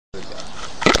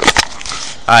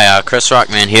Hi, Chris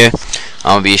Rockman here.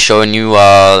 I'm going to be showing you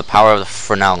the power of the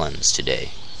fresnel lens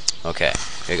today. Okay,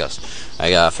 here goes. I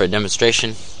got for a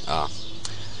demonstration.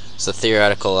 It's a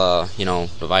theoretical,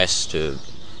 device to.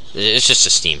 It's just a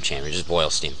steam chamber, just boil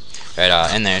steam.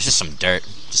 Right in there, it's just some dirt,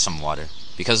 just some water.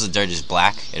 Because the dirt is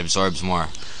black, it absorbs more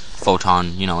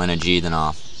photon, energy than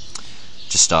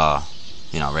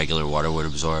regular water would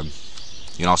absorb.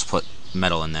 You can also put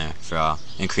metal in there for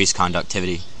increased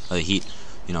conductivity of the heat,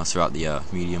 throughout the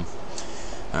medium.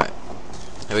 Alright,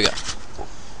 here we go.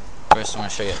 First I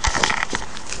want to show you,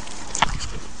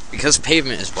 because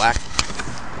pavement is black,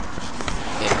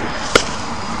 it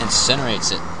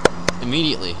incinerates it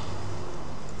immediately,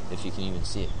 if you can even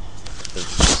see it. The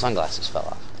sunglasses fell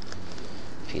off.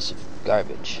 Piece of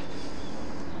garbage.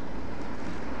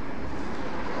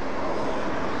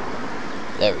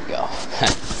 There we go.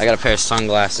 I got a pair of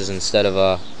sunglasses instead of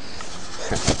I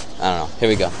don't know. Here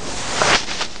we go.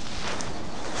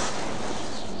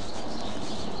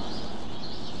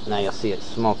 Now you'll see it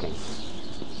smoking.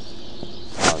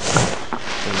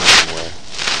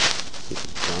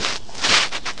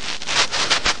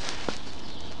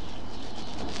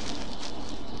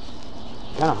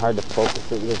 Kind of hard to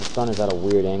focus it because the sun is at a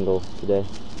weird angle today.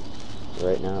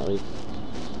 Right now, at least.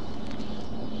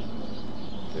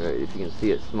 Alright, if you can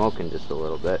see it smoking just a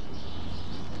little bit.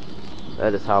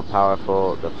 That is how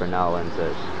powerful the fresnel lens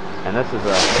is. And this is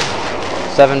a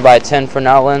 7x10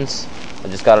 fresnel lens. I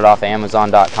just got it off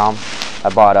Amazon.com. I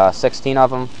bought 16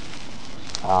 of them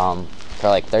for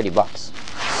like 30 bucks.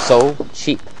 So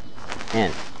cheap.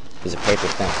 And there's a paper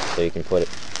thin, so you can put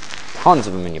tons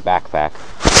of them in your backpack.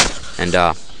 And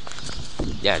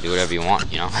yeah, do whatever you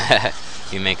want,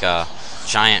 You make a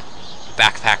giant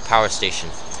backpack power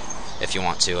station if you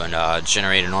want to, and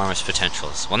generate enormous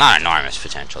potentials. Well, not enormous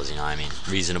potentials,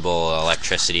 reasonable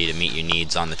electricity to meet your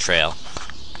needs on the trail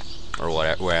or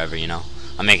whatever, wherever,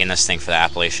 I'm making this thing for the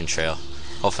Appalachian Trail.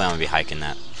 Hopefully I'm going to be hiking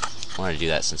that. I wanted to do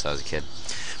that since I was a kid.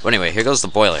 But anyway, here goes the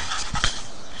boiler.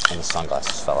 And the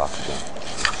sunglasses fell off again.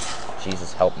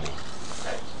 Jesus help me.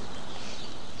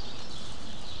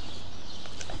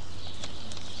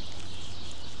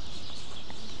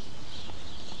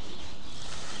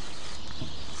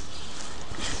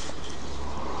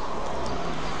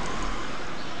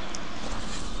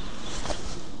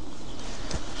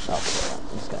 Okay,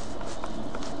 I'm just gonna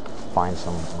find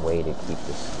some way to keep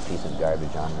this piece of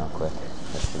garbage on real quick.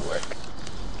 This should work.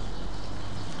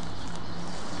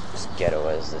 As ghetto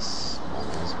as this one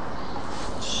is,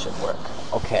 this should work.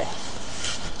 Okay,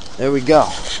 there we go.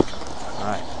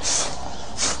 Alright.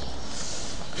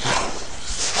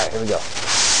 Alright, here we go.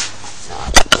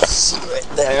 Now, see right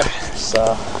there, this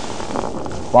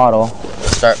bottle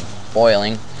will start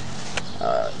boiling.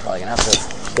 Probably gonna have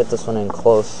to get this one in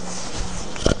close.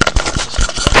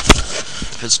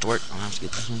 If it's to work, I'll have to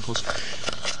get this one close.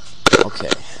 Okay,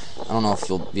 I don't know if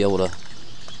you'll be able to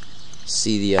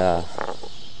see the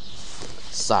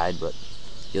side, but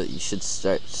you should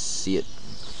start see it.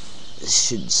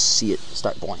 Should see it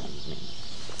start boiling.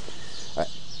 All right.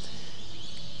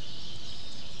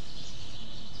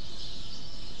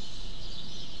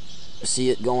 See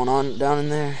it going on down in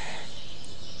there?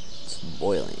 It's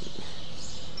boiling.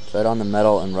 It's right on the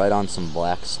metal and right on some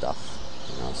black stuff,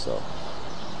 so.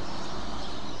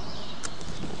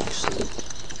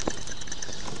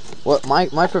 What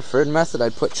my preferred method,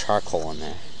 I'd put charcoal in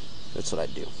there. That's what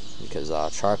I'd do, because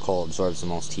charcoal absorbs the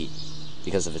most heat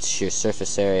because of its sheer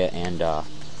surface area and how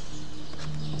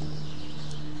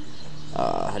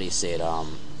do you say it?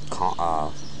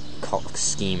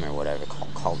 Scheme or whatever.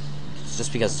 It's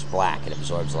just because it's black, it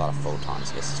absorbs a lot of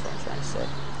photons. I guess that's what I'm trying to say.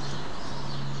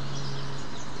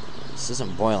 This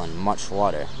isn't boiling much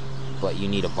water, but you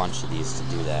need a bunch of these to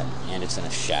do that, and it's in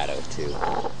a shadow too.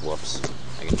 Whoops.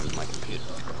 I can move my computer.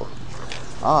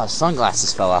 Oh,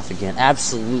 sunglasses fell off again.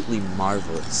 Absolutely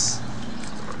marvelous.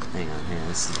 Hang on,